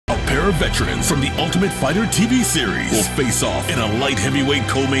Fighter veterans from the Ultimate Fighter TV series will face off in a light heavyweight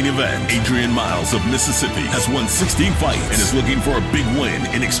co-main event. Adrian Miles of Mississippi has won 16 fights and is looking for a big win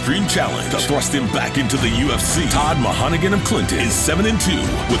in Extreme Challenge to thrust him back into the UFC. Todd Monaghan of Clinton is 7-2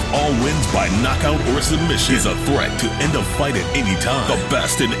 with all wins by knockout or submission. He's a threat to end a fight at any time. The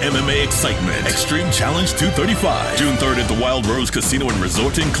best in MMA excitement. Extreme Challenge 235. June 3rd at the Wild Rose Casino and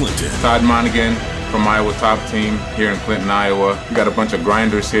Resort in Clinton. Todd Monaghan from Iowa Top Team here in Clinton, Iowa. We got a bunch of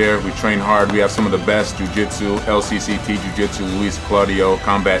grinders here. We train hard. We have some of the best jiu-jitsu, LCCT jiu-jitsu, Luis Claudio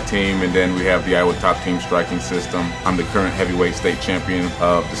combat team, and then we have the Iowa Top Team striking system. I'm the current heavyweight state champion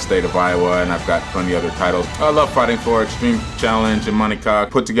of the state of Iowa, and I've got plenty other titles. I love fighting for Extreme Challenge and Monaghan.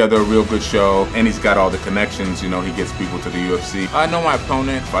 Put together a real good show, and he's got all the connections. You know, he gets people to the UFC. I know my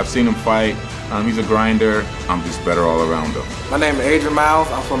opponent. I've seen him fight. He's a grinder. I'm just better all around him. My name is Adrian Miles.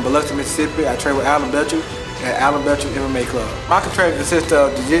 I'm from Biloxi, Mississippi. I train with Alan Belcher at Alan Belcher MMA Club. My training consists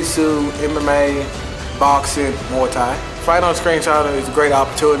of jiu-jitsu, MMA, boxing, Muay Thai. Fight on Screen Channel is a great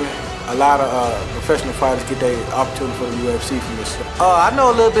opportunity. A lot of professional fighters get their opportunity for the UFC from this show. I know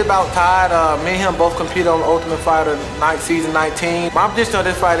a little bit about Todd. Me and him both competed on Ultimate Fighter Season 19. My prediction on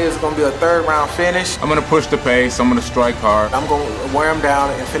this fight is going to be a third round finish. I'm going to push the pace. I'm going to strike hard. I'm going to wear him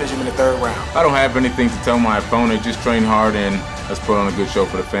down and finish him in the third round. I don't have anything to tell my opponent. Just train hard and let's put on a good show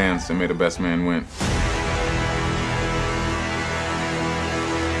for the fans and may the best man win.